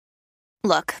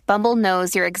Look, Bumble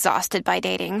knows you're exhausted by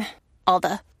dating. All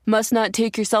the must not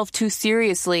take yourself too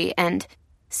seriously and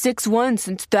 6'1"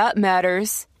 since that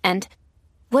matters. And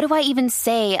what do I even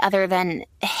say other than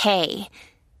hey?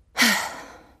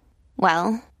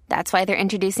 Well, that's why they're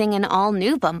introducing an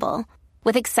all-new Bumble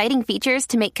with exciting features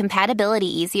to make compatibility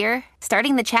easier,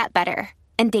 starting the chat better,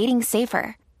 and dating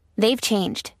safer. They've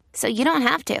changed, so you don't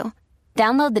have to.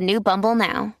 Download the new Bumble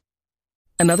now.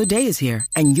 Another day is here,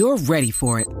 and you're ready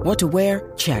for it. What to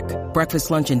wear? Check.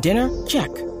 Breakfast, lunch, and dinner? Check.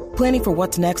 Planning for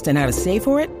what's next and how to save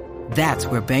for it? That's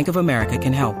where Bank of America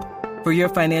can help. For your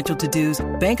financial to-dos,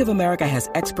 Bank of America has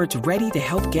experts ready to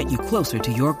help get you closer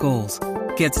to your goals.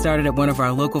 Get started at one of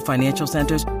our local financial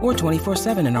centers or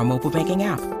 24/7 in our mobile banking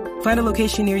app. Find a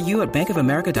location near you at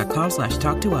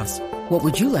bankofamerica.com/talktous. What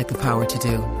would you like the power to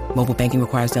do? Mobile banking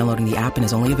requires downloading the app and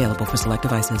is only available for select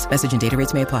devices. Message and data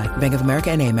rates may apply. Bank of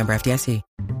America N.A., member FDIC.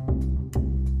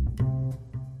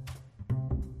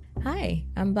 Hi,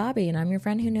 I'm Bobby, and I'm your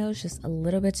friend who knows just a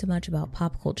little bit too much about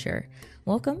pop culture.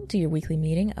 Welcome to your weekly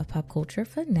meeting of Pop Culture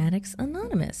Fanatics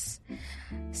Anonymous.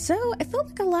 So, I felt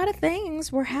like a lot of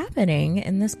things were happening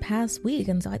in this past week,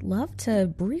 and so I'd love to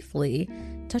briefly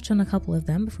touch on a couple of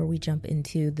them before we jump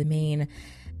into the main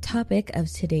topic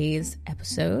of today's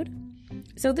episode.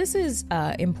 So, this is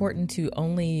important to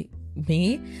only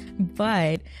me,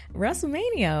 but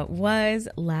WrestleMania was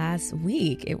last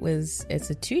week. It's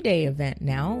a 2-day event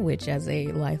now, which as a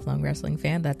lifelong wrestling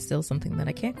fan, that's still something that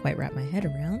I can't quite wrap my head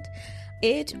around.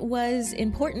 It was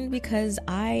important because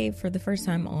I, for the first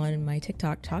time on my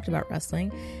TikTok, talked about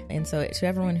wrestling. And so to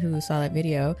everyone who saw that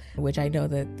video, which I know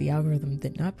that the algorithm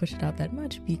did not push it out that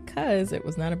much because it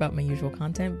was not about my usual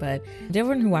content, but to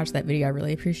everyone who watched that video, I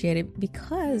really appreciate it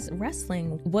because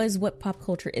wrestling was what pop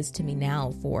culture is to me now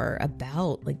for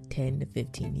about like 10 to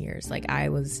 15 years. Like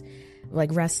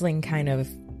wrestling kind of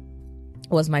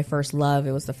was my first love.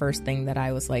 It was the first thing that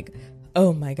I was like,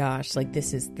 oh my gosh, like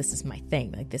this is my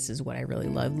thing. Like this is what I really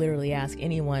love. Literally ask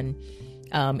anyone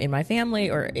in my family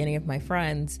or any of my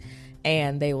friends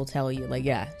and they will tell you like,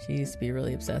 yeah, she used to be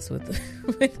really obsessed with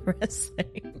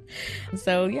wrestling.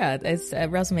 So yeah, it's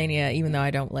WrestleMania, even though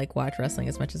I don't like watch wrestling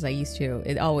as much as I used to,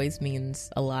 it always means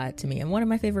a lot to me. And one of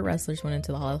my favorite wrestlers went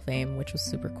into the Hall of Fame, which was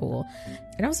super cool.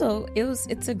 And also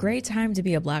it's a great time to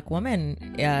be a Black woman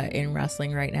in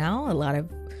wrestling right now. A lot of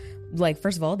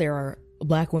first of all, there are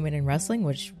Black women in wrestling,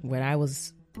 which when I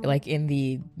was like in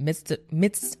the midst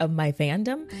of my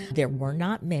fandom, there were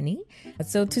not many.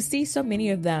 So to see so many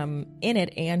of them in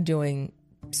it and doing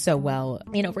so well,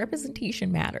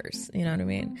 representation matters. You know what I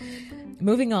mean?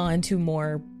 Moving on to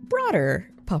more broader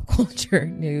pop culture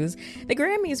news, the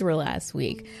Grammys were last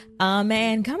week.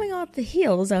 And coming off the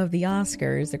heels of the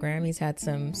Oscars, the Grammys had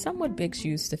some somewhat big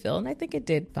shoes to fill, and I think it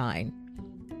did fine.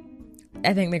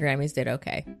 I think the Grammys did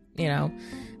okay.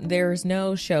 There's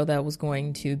no show that was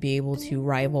going to be able to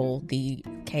rival the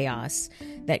chaos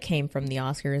that came from the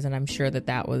Oscars, and I'm sure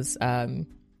that was kind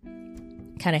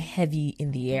of heavy in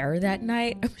the air that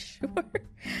night, I'm sure.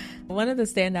 One of the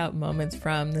standout moments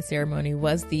from the ceremony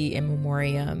was the In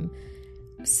Memoriam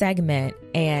segment,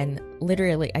 and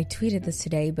literally, I tweeted this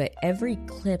today, but every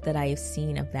clip that I have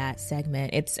seen of that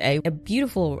segment, it's a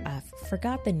beautiful, I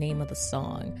forgot the name of the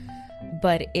song,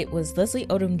 but it was Leslie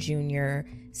Odom Jr.,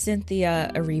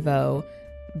 Cynthia Erivo,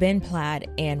 Ben Platt,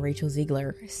 and Rachel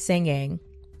Ziegler singing.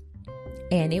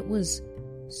 And it was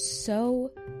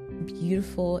so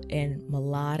beautiful and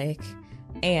melodic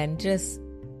and just,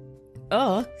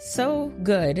 so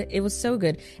good. It was so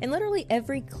good. And literally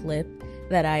every clip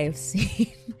that I have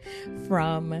seen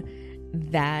from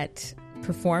that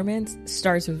performance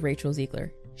starts with Rachel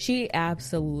Ziegler. She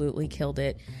absolutely killed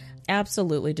it.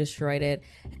 Absolutely destroyed it,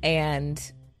 and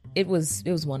it was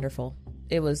wonderful.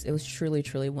 It was truly,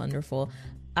 truly wonderful.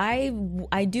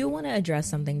 I do want to address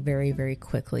something very, very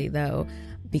quickly though,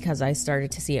 because I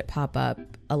started to see it pop up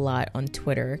a lot on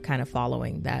Twitter, kind of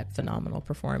following that phenomenal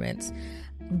performance.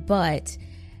 But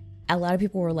a lot of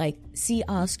people were like, "See,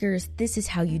 Oscars, this is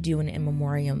how you do an In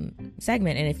Memoriam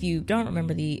segment." And if you don't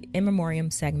remember, the In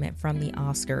Memoriam segment from the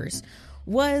Oscars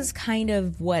was kind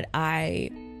of what I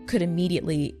could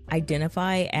immediately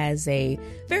identify as a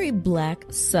very Black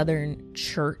Southern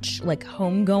church, like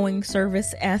homegoing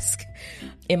service-esque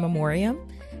In Memoriam.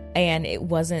 And it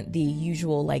wasn't the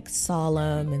usual like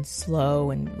solemn and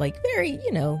slow and like very,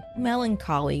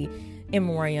 melancholy In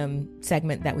Memoriam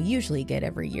segment that we usually get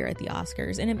every year at the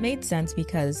Oscars. And it made sense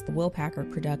because the Will Packer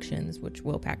Productions, which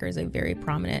Will Packer is a very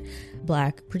prominent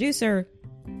Black producer,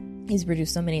 he's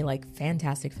produced so many like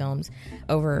fantastic films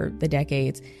over the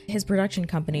decades. His production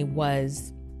company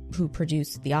was who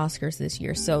produced the Oscars this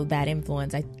year. So that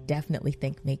influence, I definitely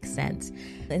think, makes sense.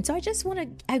 And so I just want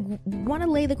to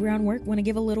lay the groundwork, want to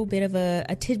give a little bit of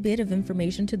a tidbit of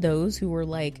information to those who were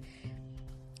like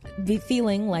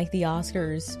feeling like the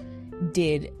Oscars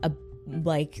did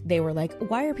they were like,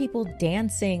 why are people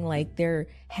dancing? Like they're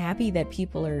happy that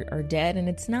people are dead. And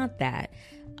it's not that.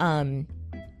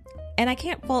 And I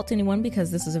can't fault anyone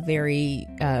because this is a very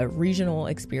regional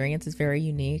experience. It's very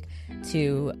unique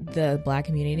to the Black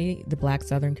community, the Black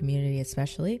Southern community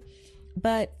especially.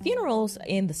 But funerals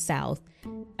in the South,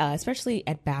 especially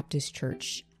at Baptist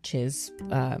churches,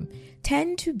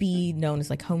 tend to be known as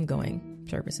like homegoing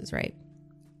services, right?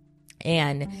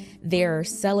 And they're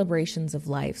celebrations of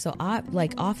life. So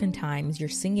like oftentimes you're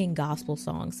singing gospel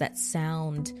songs that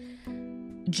sound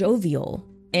jovial,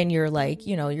 and you're like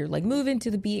moving to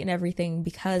the beat and everything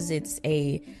because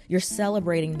you're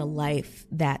celebrating the life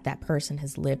that person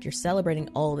has lived. You're celebrating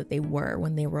all that they were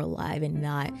when they were alive and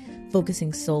not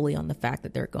focusing solely on the fact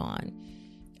that they're gone.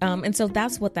 And so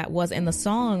that's what that was. And the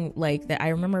song, like that, I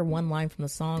remember one line from the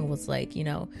song was like,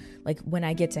 like when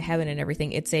I get to heaven and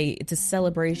everything, it's a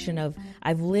celebration of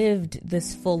I've lived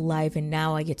this full life and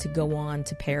now I get to go on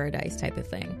to paradise type of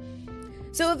thing.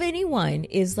 So if anyone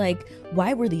is like,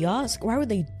 why were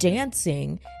they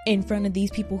dancing in front of these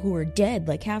people who are dead?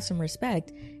 Like, have some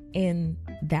respect in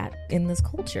this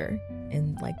culture,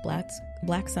 in like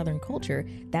Black Southern culture.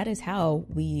 That is how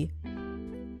we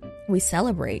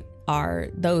celebrate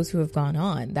those who have gone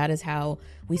on. That is how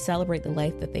we celebrate the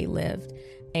life that they lived.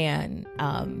 And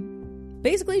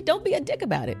basically, don't be a dick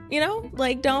about it.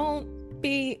 Like don't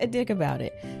be a dick about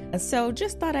it. So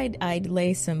just thought I'd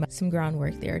lay some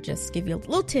groundwork there, just give you a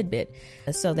little tidbit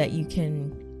so that you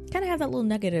can kind of have that little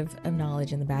nugget of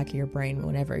knowledge in the back of your brain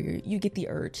whenever you get the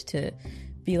urge to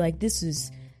be like, this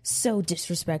is so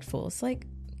disrespectful. It's like,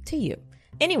 to you.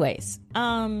 Anyways,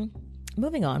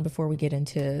 moving on before we get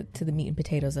into the meat and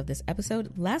potatoes of this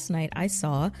episode. Last night I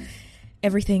saw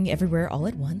Everything Everywhere All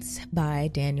at Once by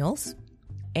Daniels,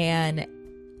 and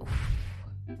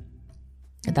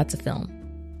that's a film.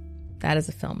 That is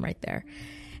a film right there.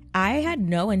 I had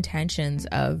no intentions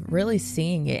of really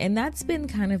seeing it, and that's been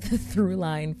kind of the through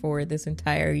line for this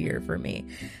entire year for me,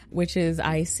 which is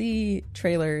I see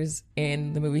trailers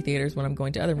in the movie theaters when I'm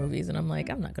going to other movies, and I'm like,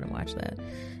 I'm not going to watch that.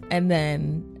 And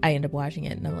then I end up watching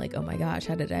it, and I'm like, oh my gosh,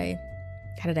 how did I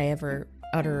ever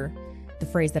utter the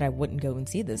phrase that I wouldn't go and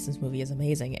see this? This movie is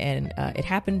amazing. And it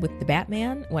happened with the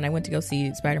Batman. When I went to go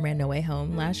see Spider-Man No Way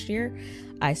Home last year,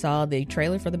 I saw the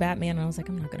trailer for the Batman, and I was like,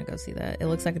 I'm not going to go see that. It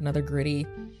looks like another gritty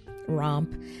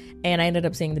romp. And I ended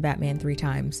up seeing the Batman 3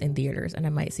 times in theaters, and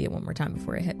I might see it one more time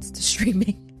before it hits to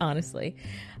streaming, honestly.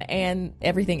 And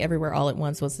Everything Everywhere All at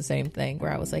Once was the same thing,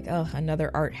 where I was like, oh, another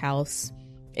art house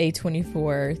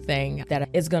A24 thing that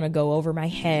is going to go over my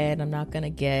head, I'm not going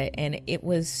to get. And it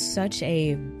was such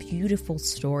a beautiful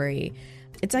story.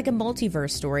 It's like a multiverse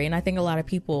story, and I think a lot of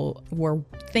people were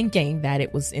thinking that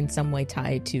it was in some way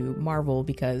tied to Marvel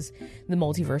because the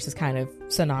multiverse is kind of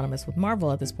synonymous with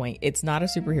Marvel at this point. It's not a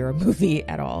superhero movie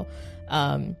at all.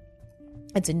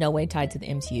 It's in no way tied to the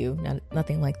MCU,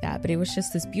 nothing like that. But it was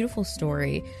just this beautiful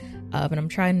story,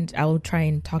 and I will try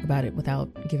and talk about it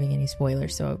without giving any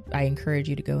spoilers. So I encourage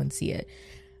you to go and see it.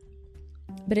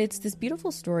 But it's this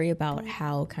beautiful story about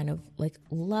how kind of like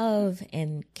love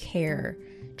and care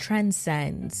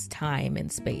transcends time and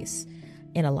space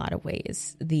in a lot of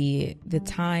ways. The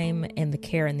time and the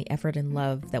care and the effort and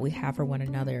love that we have for one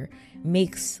another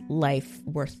makes life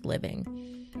worth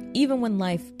living, even when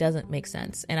life doesn't make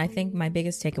sense. And I think my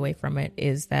biggest takeaway from it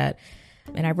is that,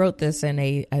 and I wrote this in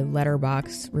a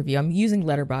Letterboxd review. I'm using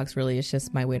Letterboxd really. It's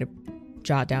just my way to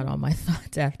jot down all my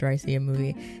thoughts after I see a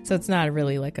movie. So it's not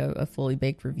really like a fully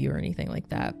baked review or anything like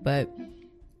that. But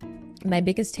my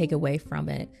biggest takeaway from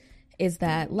it is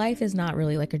that life is not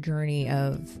really like a journey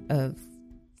of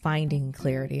finding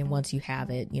clarity. And once you have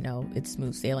it, it's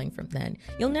smooth sailing from then.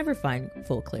 You'll never find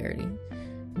full clarity.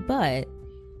 But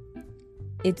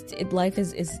life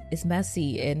is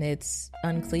messy, and it's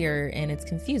unclear, and it's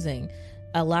confusing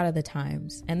a lot of the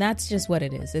times. And that's just what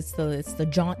it is. It's the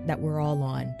jaunt that we're all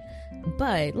on.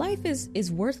 But life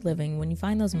is worth living when you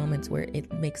find those moments where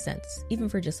it makes sense, even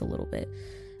for just a little bit.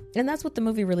 And that's what the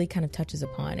movie really kind of touches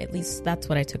upon. At least that's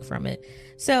what I took from it.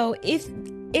 So if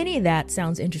any of that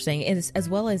sounds interesting, as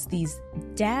well as these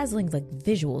dazzling like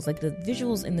visuals, like the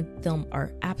visuals in the film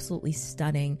are absolutely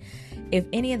stunning. If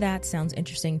any of that sounds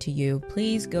interesting to you,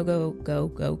 please go,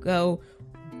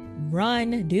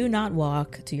 run, do not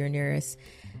walk to your nearest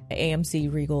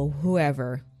AMC, Regal,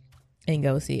 whoever, and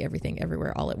go see Everything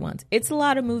Everywhere All at Once. It's a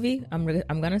lot of movie. I'm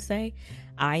going to say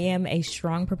I am a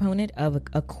strong proponent of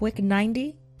a quick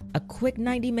 90 a quick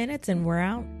 90 minutes and we're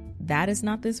out, that is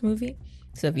not this movie.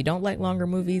 So if you don't like longer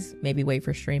movies, maybe wait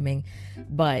for streaming.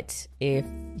 But if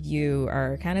you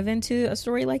are kind of into a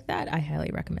story like that, I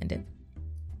highly recommend it.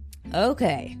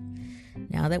 Okay,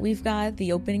 now that we've got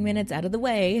the opening minutes out of the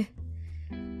way,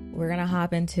 we're going to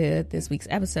hop into this week's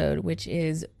episode, which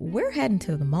is we're heading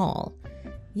to the mall.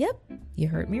 Yep, you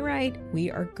heard me right.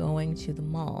 We are going to the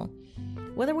mall.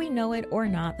 Whether we know it or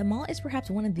not, the mall is perhaps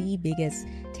one of the biggest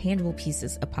tangible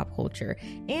pieces of pop culture,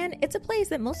 and it's a place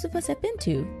that most of us have been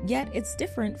to, yet it's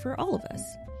different for all of us.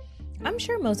 I'm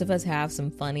sure most of us have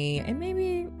some funny and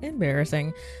maybe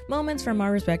embarrassing moments from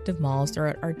our respective malls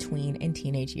throughout our tween and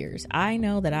teenage years. I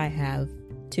know that I have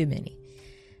too many.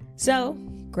 So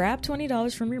grab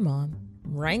 $20 from your mom,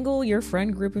 wrangle your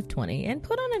friend group of 20, and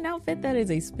put on an outfit that is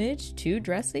a smidge too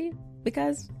dressy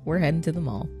because we're heading to the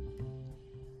mall.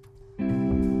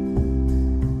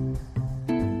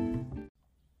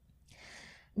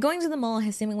 Going to the mall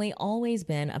has seemingly always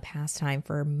been a pastime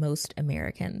for most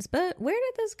Americans, but where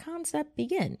did this concept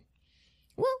begin?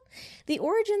 Well, the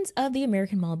origins of the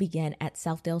American Mall began at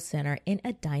Southdale Center in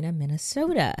Edina,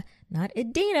 Minnesota. Not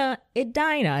Edina,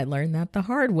 Edina. I learned that the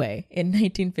hard way in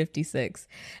 1956.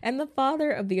 And the father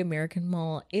of the American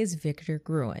Mall is Victor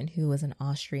Gruen, who was an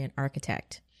Austrian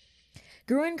architect.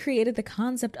 Gruen created the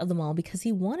concept of the mall because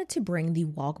he wanted to bring the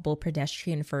walkable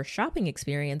pedestrian-first shopping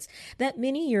experience that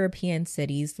many European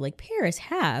cities like Paris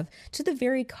have to the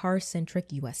very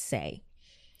car-centric USA.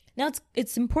 Now,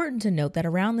 it's important to note that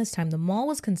around this time, the mall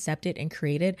was concepted and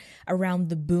created around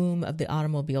the boom of the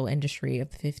automobile industry of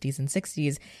the 50s and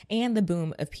 60s and the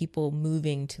boom of people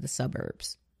moving to the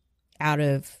suburbs out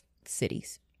of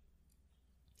cities.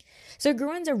 So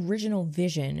Gruen's original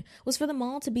vision was for the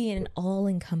mall to be an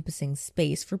all-encompassing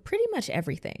space for pretty much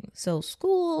everything. So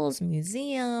schools,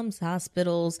 museums,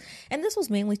 hospitals, and this was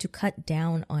mainly to cut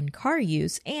down on car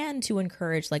use and to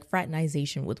encourage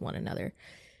fraternization with one another.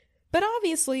 But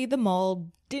obviously the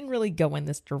mall didn't really go in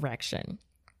this direction.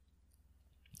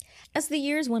 As the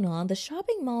years went on, the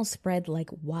shopping malls spread like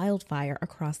wildfire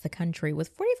across the country, with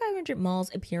 4,500 malls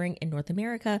appearing in North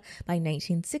America by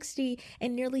 1960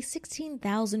 and nearly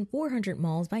 16,400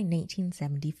 malls by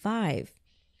 1975.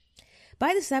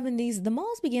 By the 70s, the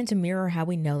malls began to mirror how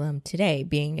we know them today,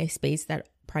 being a space that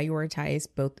prioritized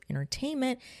both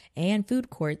entertainment and food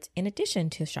courts in addition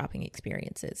to shopping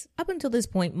experiences. Up until this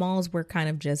point, malls were kind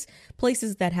of just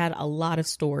places that had a lot of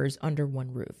stores under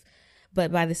one roof. But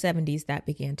by the 70s, that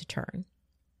began to turn.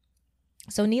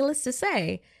 So needless to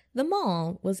say, the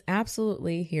mall was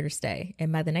absolutely here to stay.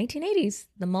 And by the 1980s,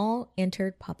 the mall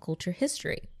entered pop culture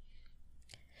history.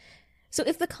 So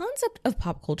if the concept of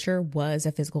pop culture was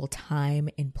a physical time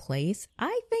and place,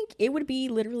 I think it would be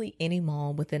literally any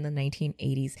mall within the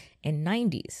 1980s and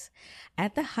 90s.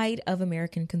 At the height of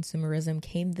American consumerism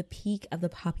came the peak of the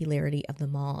popularity of the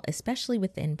mall, especially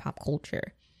within pop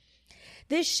culture.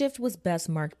 This shift was best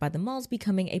marked by the malls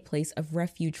becoming a place of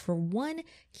refuge for one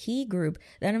key group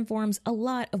that informs a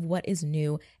lot of what is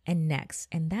new and next,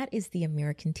 and that is the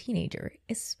American teenager,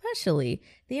 especially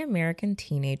the American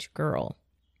teenage girl.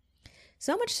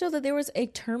 So much so that there was a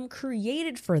term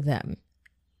created for them,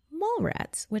 mall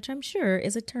rats, which I'm sure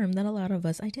is a term that a lot of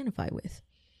us identify with.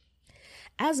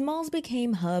 As malls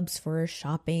became hubs for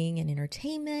shopping and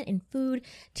entertainment and food,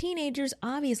 teenagers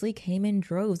obviously came in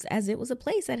droves, as it was a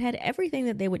place that had everything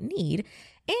that they would need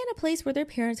and a place where their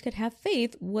parents could have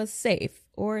faith was safe,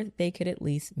 or they could at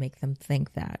least make them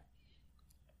think that.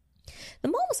 The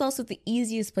mall was also the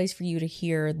easiest place for you to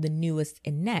hear the newest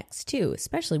and next too,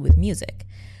 especially with music.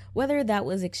 Whether that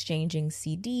was exchanging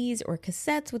CDs or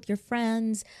cassettes with your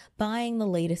friends, buying the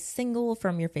latest single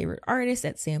from your favorite artist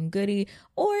at Sam Goody,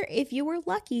 or if you were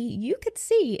lucky, you could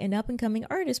see an up-and-coming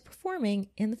artist performing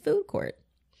in the food court.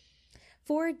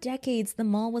 For decades, the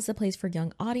mall was a place for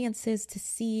young audiences to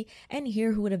see and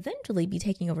hear who would eventually be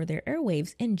taking over their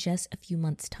airwaves in just a few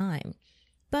months' time.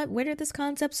 But where did this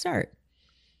concept start?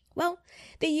 Well,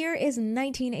 the year is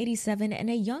 1987 and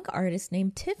a young artist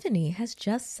named Tiffany has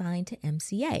just signed to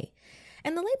MCA.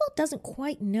 And the label doesn't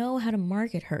quite know how to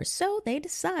market her, so they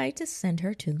decide to send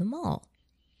her to the mall.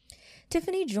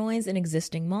 Tiffany joins an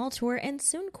existing mall tour and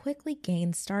soon quickly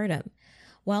gains stardom.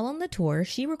 While on the tour,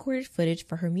 she recorded footage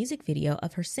for her music video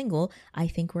of her single, I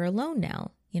Think We're Alone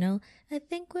Now. I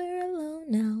think we're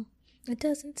alone now. It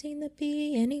doesn't seem to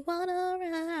be anyone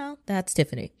around. That's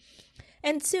Tiffany.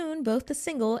 And soon, both the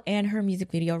single and her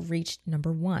music video reached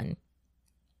 #1.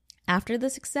 After the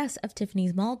success of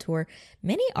Tiffany's Mall Tour,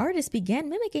 many artists began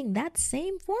mimicking that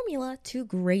same formula to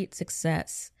great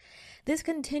success. This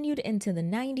continued into the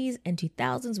 90s and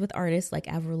 2000s with artists like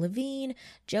Avril Lavigne,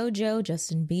 JoJo,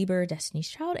 Justin Bieber, Destiny's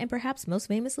Child, and perhaps most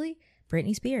famously,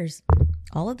 Britney Spears.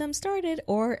 All of them started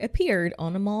or appeared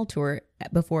on a mall tour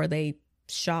before they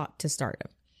shot to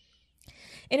stardom.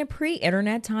 In a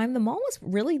pre-internet time, the mall was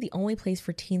really the only place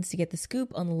for teens to get the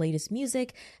scoop on the latest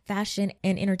music, fashion,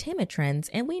 and entertainment trends,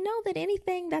 and we know that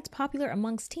anything that's popular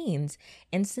amongst teens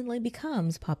instantly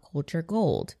becomes pop culture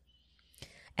gold.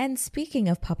 And speaking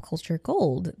of pop culture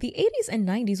gold, the 80s and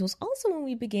 90s was also when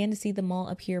we began to see the mall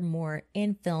appear more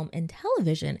in film and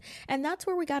television, and that's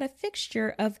where we got a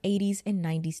fixture of 80s and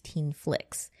 90s teen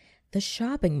flicks, the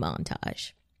shopping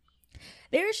montage.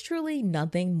 There is truly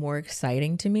nothing more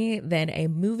exciting to me than a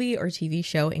movie or TV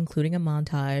show including a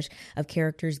montage of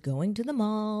characters going to the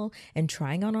mall and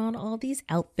trying on all these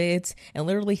outfits and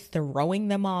literally throwing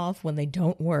them off when they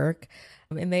don't work.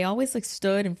 And they always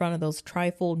stood in front of those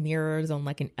trifold mirrors on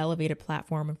an elevated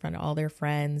platform in front of all their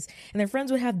friends. And their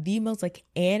friends would have the most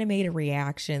animated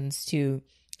reactions to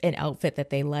an outfit that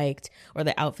they liked or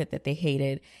the outfit that they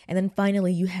hated. And then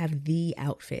finally you have the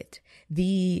outfit,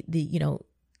 the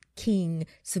king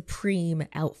supreme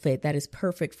outfit that is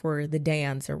perfect for the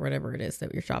dance or whatever it is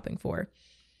that you're shopping for.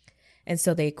 And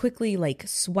so they quickly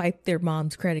swipe their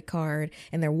mom's credit card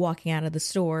and they're walking out of the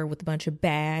store with a bunch of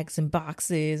bags and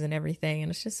boxes and everything.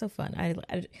 And it's just so fun.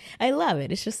 I love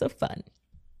it. It's just so fun.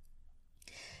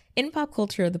 In pop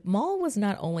culture, the mall was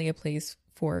not only a place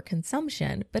for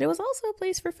consumption, but it was also a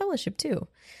place for fellowship too.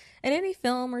 In any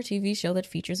film or TV show that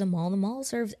features a mall, the mall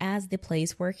serves as the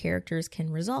place where characters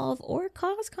can resolve or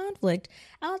cause conflict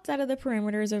outside of the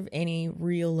perimeters of any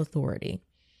real authority.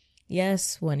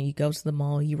 Yes, when you go to the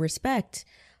mall, you respect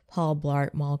Paul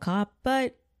Blart Mall Cop,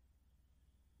 but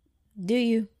do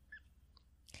you?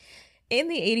 In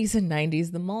the 80s and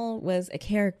 90s, the mall was a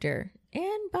character,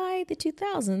 and by the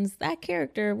 2000s, that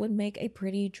character would make a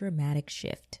pretty dramatic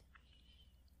shift.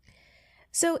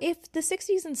 So if the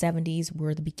 60s and 70s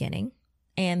were the beginning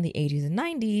and the 80s and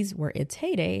 90s were its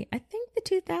heyday, I think the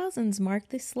 2000s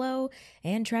marked the slow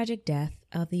and tragic death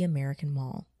of the American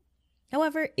mall.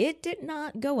 However, it did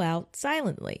not go out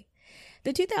silently.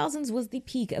 The 2000s was the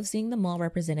peak of seeing the mall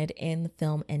represented in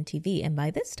film and TV, and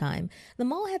by this time, the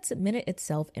mall had submitted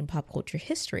itself in pop culture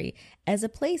history as a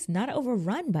place not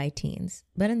overrun by teens,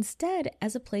 but instead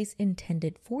as a place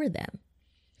intended for them.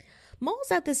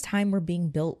 Malls at this time were being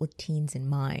built with teens in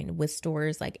mind, with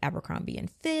stores like Abercrombie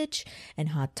 & Fitch and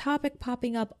Hot Topic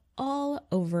popping up all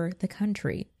over the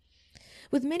country.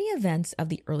 With many events of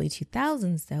the early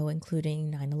 2000s, though,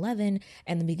 including 9/11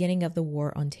 and the beginning of the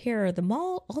War on Terror, the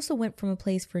mall also went from a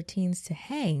place for teens to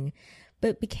hang,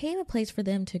 but became a place for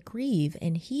them to grieve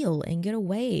and heal and get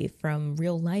away from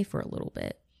real life for a little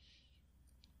bit.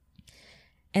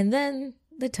 And then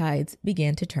the tides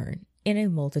began to turn in a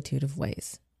multitude of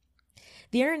ways.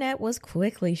 The internet was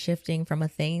quickly shifting from a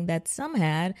thing that some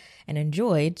had and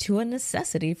enjoyed to a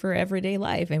necessity for everyday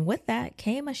life, and with that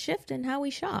came a shift in how we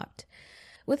shopped.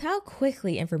 With how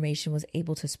quickly information was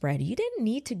able to spread, you didn't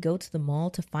need to go to the mall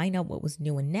to find out what was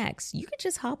new and next. You could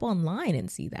just hop online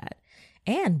and see that,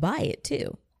 and buy it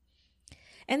too.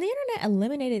 And the internet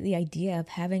eliminated the idea of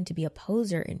having to be a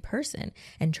poser in person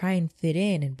and try and fit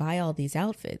in and buy all these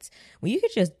outfits. Well, you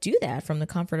could just do that from the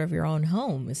comfort of your own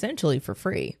home, essentially for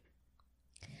free.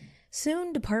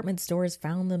 Soon, department stores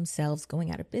found themselves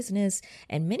going out of business,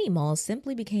 and many malls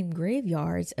simply became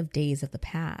graveyards of days of the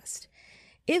past.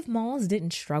 If malls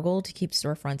didn't struggle to keep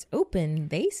storefronts open,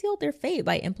 they sealed their fate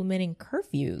by implementing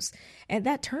curfews, and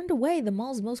that turned away the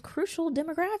mall's most crucial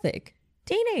demographic,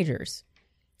 teenagers.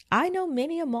 I know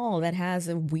many a mall that has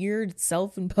a weird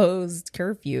self-imposed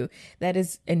curfew that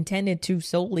is intended to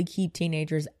solely keep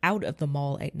teenagers out of the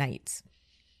mall at nights.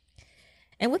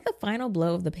 And with the final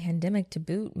blow of the pandemic to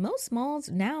boot, most malls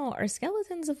now are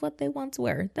skeletons of what they once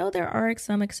were, though there are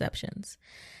some exceptions.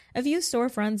 A few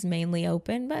storefronts mainly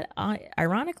open, but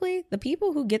ironically, the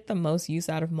people who get the most use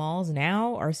out of malls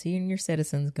now are senior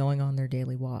citizens going on their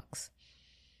daily walks.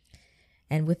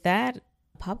 And with that,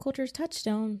 pop culture's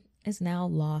touchstone is now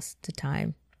lost to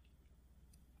time.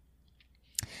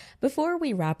 Before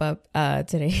we wrap up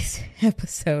today's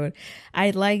episode,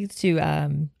 I'd like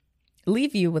to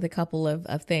leave you with a couple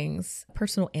of things,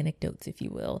 personal anecdotes, if you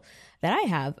will, that I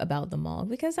have about the mall,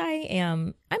 because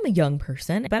I'm a young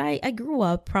person, but I grew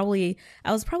up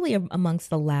I was probably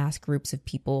amongst the last groups of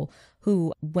people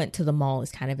who went to the mall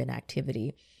as kind of an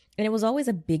activity. And it was always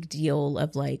a big deal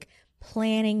of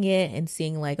planning it and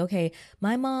seeing like, okay,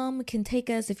 my mom can take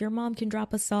us if your mom can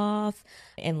drop us off,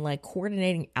 and like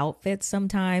coordinating outfits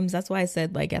sometimes. That's why I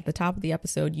said, like, at the top of the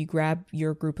episode, you grab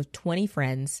your group of 20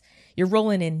 friends. You're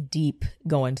rolling in deep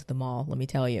going to the mall, let me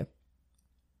tell you.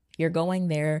 You're going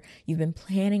there. You've been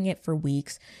planning it for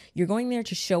weeks. You're going there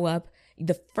to show up.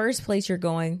 The first place you're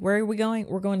going, where are we going?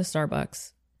 We're going to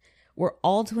Starbucks. We're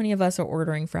all 20 of us are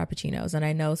ordering Frappuccinos. And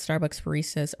I know Starbucks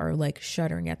baristas are like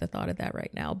shuddering at the thought of that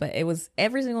right now. But it was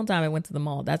every single time I went to the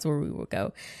mall, that's where we would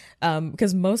go.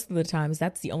 Because most of the times,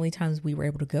 that's the only times we were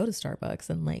able to go to Starbucks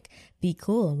and like be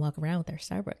cool and walk around with our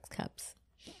Starbucks cups.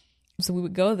 So we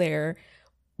would go there,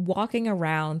 walking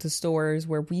around to stores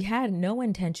where we had no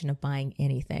intention of buying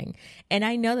anything. And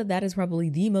I know that that is probably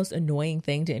the most annoying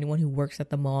thing to anyone who works at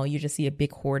the mall. You just see a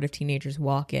big horde of teenagers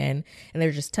walk in and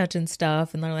they're just touching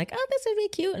stuff and they're like, oh, this would be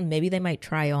cute. And maybe they might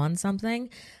try on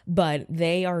something, but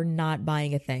they are not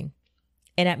buying a thing.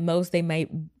 And at most they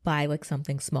might buy like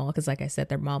something small because, like I said,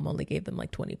 their mom only gave them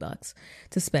like $20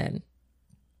 to spend.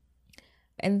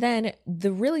 And then the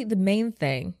main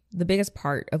thing, the biggest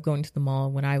part of going to the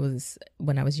mall when I was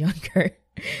younger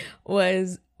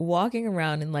was walking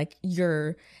around in like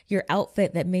your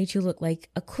outfit that made you look like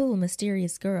a cool,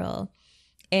 mysterious girl.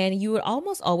 And you would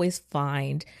almost always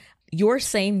find your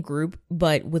same group,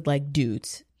 but with like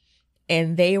dudes.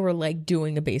 And they were like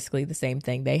doing basically the same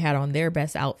thing. They had on their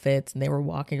best outfits and they were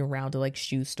walking around to like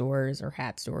shoe stores or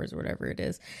hat stores or whatever it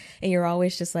is. And you're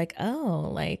always just like,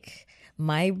 oh, like,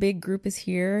 my big group is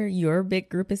here. Your big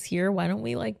group is here. Why don't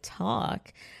we like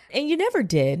talk? And you never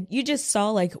did. You just saw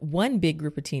like one big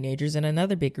group of teenagers and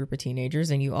another big group of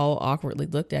teenagers, and you all awkwardly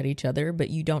looked at each other,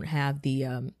 but you don't have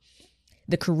the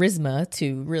charisma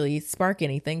to really spark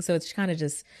anything. So it's kind of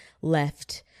just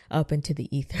left up into the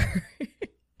ether.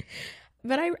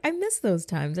 But I miss those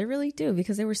times. I really do,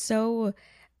 because they were so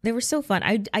fun.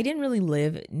 I didn't really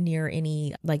live near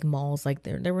any like malls. Like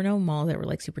there were no malls that were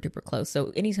like super duper close.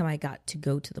 So anytime I got to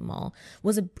go to the mall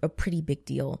was a pretty big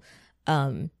deal.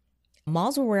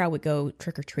 Malls were where I would go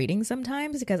trick-or-treating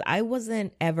sometimes, because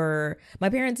my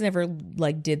parents never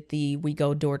like did we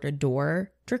go door to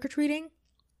door trick-or-treating,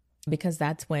 because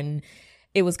that's when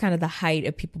it was kind of the height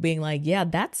of people being like, yeah,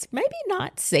 that's maybe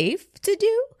not safe to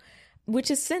do. Which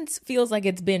has since feels like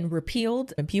it's been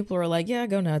repealed and people are like, yeah,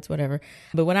 go nuts, whatever.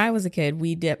 But when I was a kid,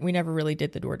 we never really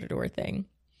did the door-to-door thing.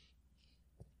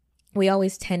 We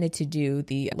always tended to do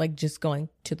the like just going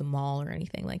to the mall or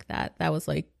anything like that. That was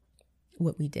like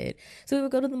what we did. So we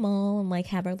would go to the mall and like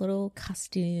have our little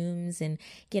costumes and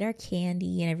get our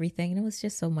candy and everything. And it was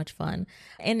just so much fun.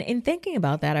 And in thinking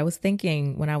about that, I was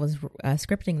thinking when I was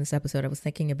scripting this episode, I was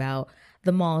thinking about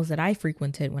the malls that I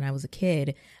frequented when I was a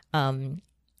kid.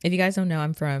 If you guys don't know,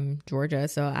 I'm from Georgia,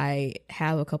 so I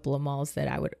have a couple of malls that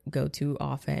I would go to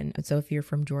often. So if you're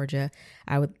from Georgia,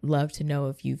 I would love to know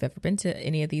if you've ever been to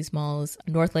any of these malls.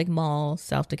 North Lake Mall,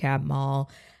 South DeKalb Mall.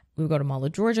 We would go to Mall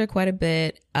of Georgia quite a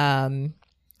bit.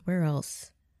 Where else?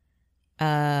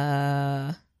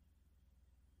 Wow,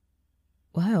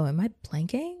 am I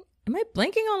blanking? Am I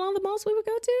blanking on all the malls we would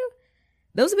go to?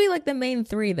 Those would be like the main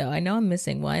three, though. I know I'm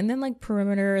missing one. And then like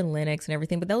Perimeter and Lenox and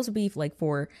everything. But those would be like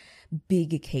for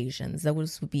big occasions.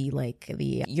 Those would be like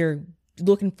you're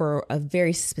looking for a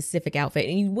very specific outfit.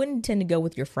 And you wouldn't tend to go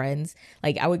with your friends.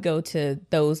 Like I would go to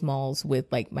those malls with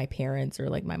like my parents or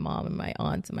like my mom and my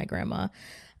aunts and my grandma.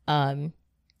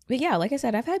 But yeah, like I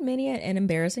said, I've had many an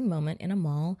embarrassing moment in a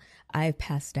mall. I've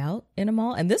passed out in a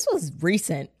mall, and this was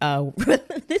recent.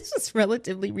 This was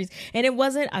relatively recent, and it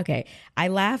wasn't okay. I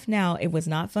laugh now. It was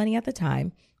not funny at the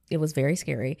time. It was very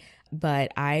scary,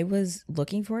 but I was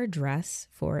looking for a dress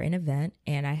for an event,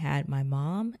 and I had my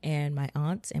mom and my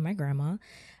aunts and my grandma.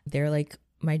 They're like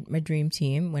my dream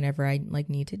team whenever I like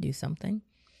need to do something.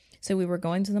 So we were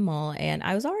going to the mall, and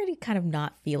I was already kind of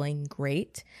not feeling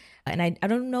great. And I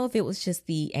don't know if it was just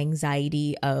the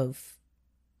anxiety of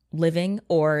living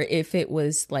or if it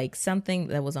was like something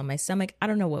that was on my stomach. I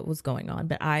don't know what was going on,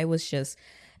 but I was just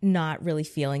not really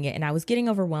feeling it. And I was getting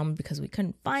overwhelmed because we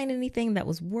couldn't find anything that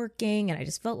was working. And I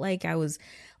just felt like I was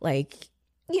like,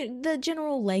 you know, the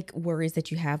general like worries that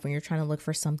you have when you're trying to look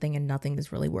for something and nothing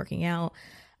is really working out.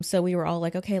 So we were all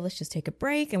like, okay, let's just take a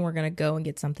break and we're going to go and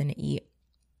get something to eat.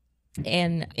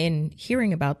 And in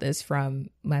hearing about this from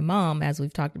my mom, as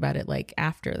we've talked about it, like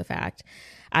after the fact,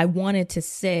 I wanted to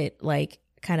sit like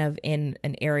kind of in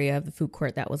an area of the food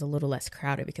court that was a little less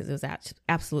crowded because it was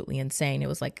absolutely insane. It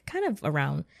was like kind of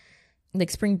around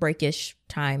like spring break-ish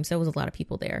time. So it was a lot of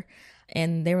people there.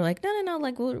 And they were like, no,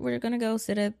 like we're going to go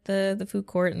sit at the food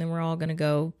court and then we're all going to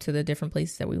go to the different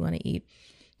places that we want to eat.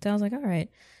 So I was like, all right.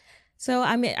 So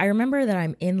I remember that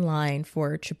I'm in line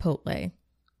for Chipotle.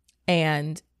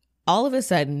 And all of a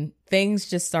sudden, things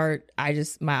just start,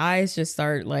 my eyes just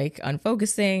start like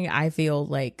unfocusing. I feel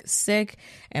like sick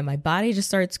and my body just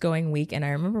starts going weak. And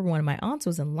I remember one of my aunts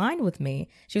was in line with me.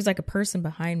 She was like a person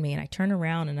behind me. And I turn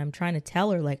around and I'm trying to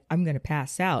tell her like, I'm going to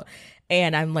pass out.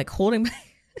 And I'm like holding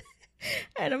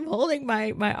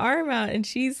my arm out. And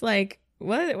she's like,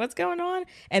 what's going on?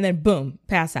 And then boom,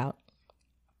 pass out.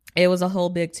 It was a whole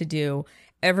big to do.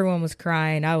 Everyone was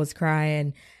crying. I was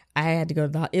crying. I had to go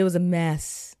to it was a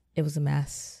mess. It was a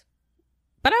mess.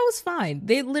 But I was fine.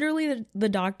 They literally, the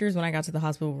doctors, when I got to the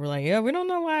hospital, were like, yeah, we don't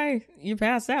know why you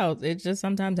pass out. It just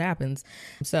sometimes happens.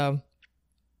 So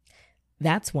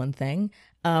that's one thing.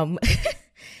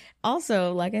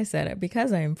 Also, like I said,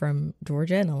 because I am from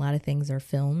Georgia and a lot of things are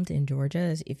filmed in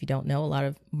Georgia, if you don't know, a lot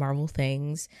of Marvel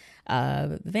things,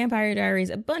 The Vampire Diaries,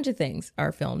 a bunch of things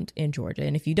are filmed in Georgia.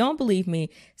 And if you don't believe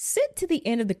me, sit to the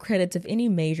end of the credits of any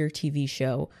major TV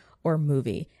show or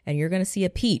movie, and you're going to see a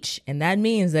peach, and that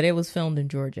means that it was filmed in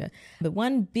Georgia. The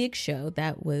one big show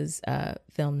that was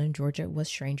filmed in Georgia was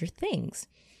Stranger Things.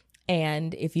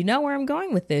 And if you know where I'm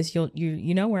going with this,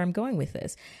 you know where I'm going with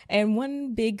this. And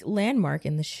one big landmark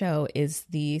in the show is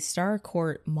the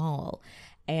Starcourt Mall.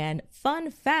 And fun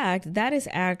fact, that is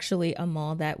actually a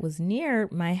mall that was near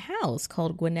my house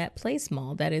called Gwinnett Place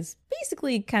Mall. That is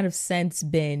basically kind of since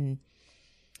been,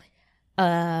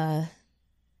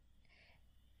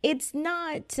 it's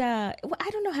not, I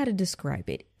don't know how to describe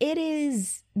it. It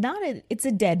is not it's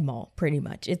a dead mall, pretty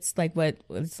much. It's like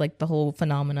the whole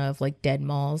phenomena of like dead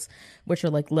malls, which are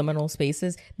like liminal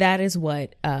spaces. That is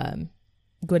what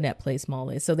Gwinnett Place Mall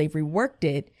is. So they've reworked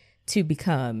it to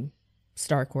become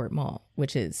Starcourt Mall,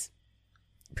 which is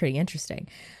pretty interesting.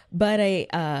 But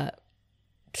a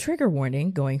trigger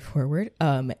warning going forward,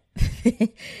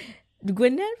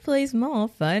 Gwinnett Place Mall,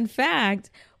 fun fact,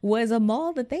 was a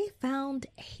mall that they found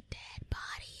a dead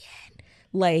body in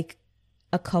like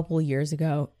a couple years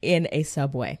ago in a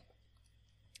Subway.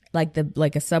 Like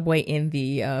a Subway in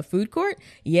the food court.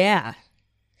 Yeah.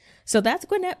 So that's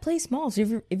Gwinnett Place Mall.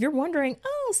 So if you're wondering,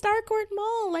 oh, Starcourt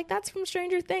Mall, like that's from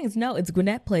Stranger Things. No, it's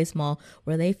Gwinnett Place Mall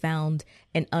where they found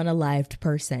an unalived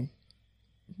person.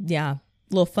 Yeah.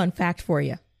 Little fun fact for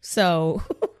you. So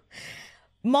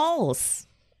malls,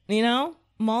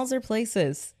 malls are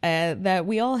places that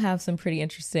we all have some pretty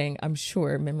interesting, I'm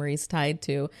sure, memories tied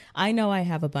to. I know I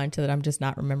have a bunch that I'm just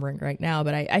not remembering right now,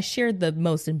 but I shared the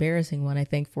most embarrassing one, I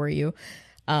think, for you.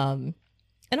 And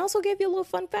also gave you a little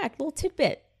fun fact, a little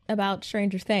tidbit about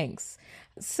Stranger Things.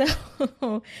 So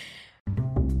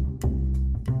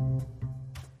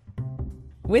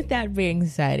with that being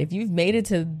said, if you've made it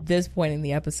to this point in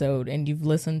the episode and you've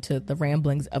listened to the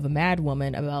ramblings of a mad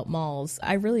woman about malls,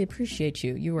 I really appreciate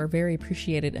you. You are very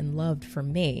appreciated and loved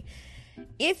from me.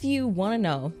 If you want to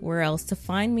know where else to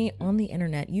find me on the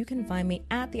internet, you can find me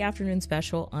at The Afternoon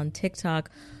Special on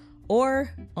TikTok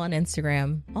or on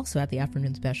Instagram, also at The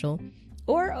Afternoon Special,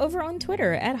 or over on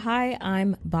Twitter at Hi,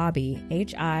 I'm Bobby,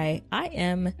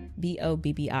 HIIMBOBBI.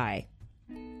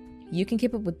 You can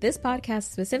keep up with this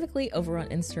podcast specifically over on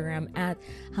Instagram at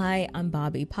Hi, I'm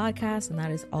Bobby Podcast, and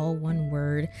that is all one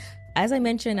word. As I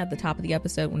mentioned at the top of the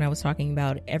episode when I was talking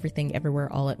about everything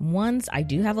everywhere all at once, I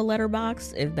do have a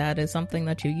letterbox if that is something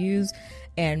that you use,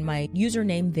 and my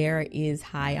username there is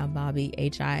Hi, I'm Bobby,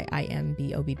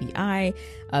 HIIMBOBBI,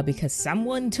 because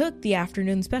someone took the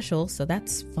afternoon special, so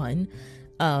that's fun.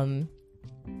 And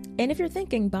if you're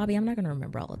thinking, Bobby, I'm not going to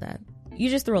remember all of that. You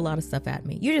just threw a lot of stuff at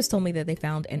me. You just told me that they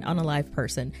found an unalive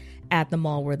person at the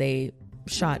mall where they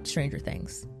shot Stranger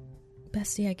Things.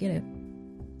 Bestie, I get it.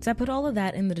 So I put all of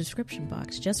that in the description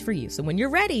box just for you. So when you're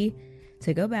ready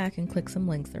to go back and click some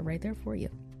links, they're right there for you.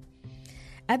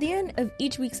 At the end of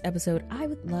each week's episode, I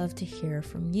would love to hear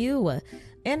from you.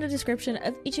 In the description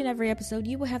of each and every episode,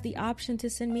 you will have the option to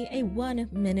send me a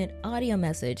 1-minute audio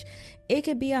message. It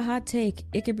could be a hot take.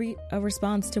 It could be a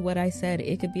response to what I said.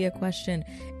 It could be a question.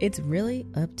 It's really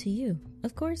up to you.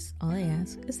 Of course, all I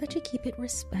ask is that you keep it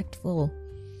respectful.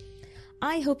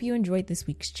 I hope you enjoyed this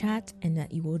week's chat and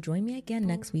that you will join me again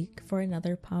next week for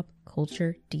another pop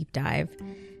culture deep dive.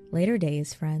 Later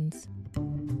days, friends.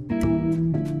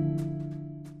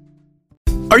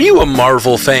 Are you a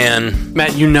Marvel fan?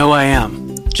 Matt, you know I am.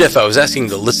 Jeff, I was asking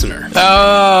the listener.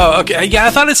 Oh, okay. Yeah, I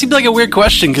thought it seemed like a weird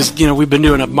question because, we've been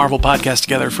doing a Marvel podcast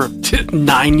together for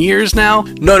 9 years now.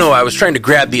 No, I was trying to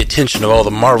grab the attention of all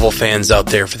the Marvel fans out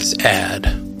there for this ad.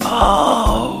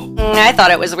 Oh. I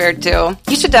thought it was weird too.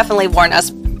 You should definitely warn us.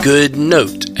 Good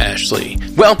note, Ashley.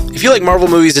 Well, if you like Marvel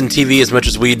movies and TV as much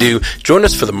as we do, join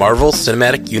us for the Marvel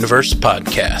Cinematic Universe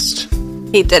podcast.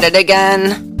 He did it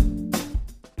again.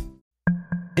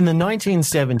 In the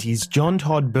 1970s, John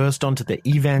Todd burst onto the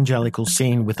evangelical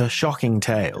scene with a shocking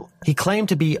tale. He claimed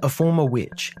to be a former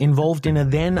witch involved in a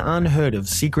then unheard-of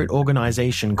secret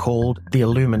organization called the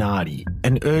Illuminati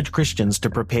and urged Christians to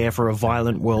prepare for a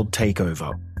violent world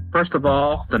takeover. First of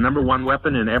all, the number one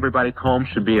weapon in everybody's home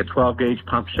should be a 12-gauge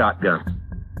pump shotgun.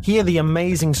 Hear the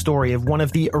amazing story of one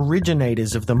of the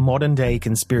originators of the modern-day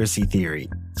conspiracy theory.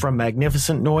 From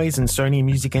Magnificent Noise and Sony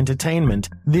Music Entertainment,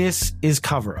 this is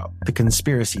Cover Up, the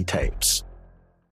Conspiracy Tapes.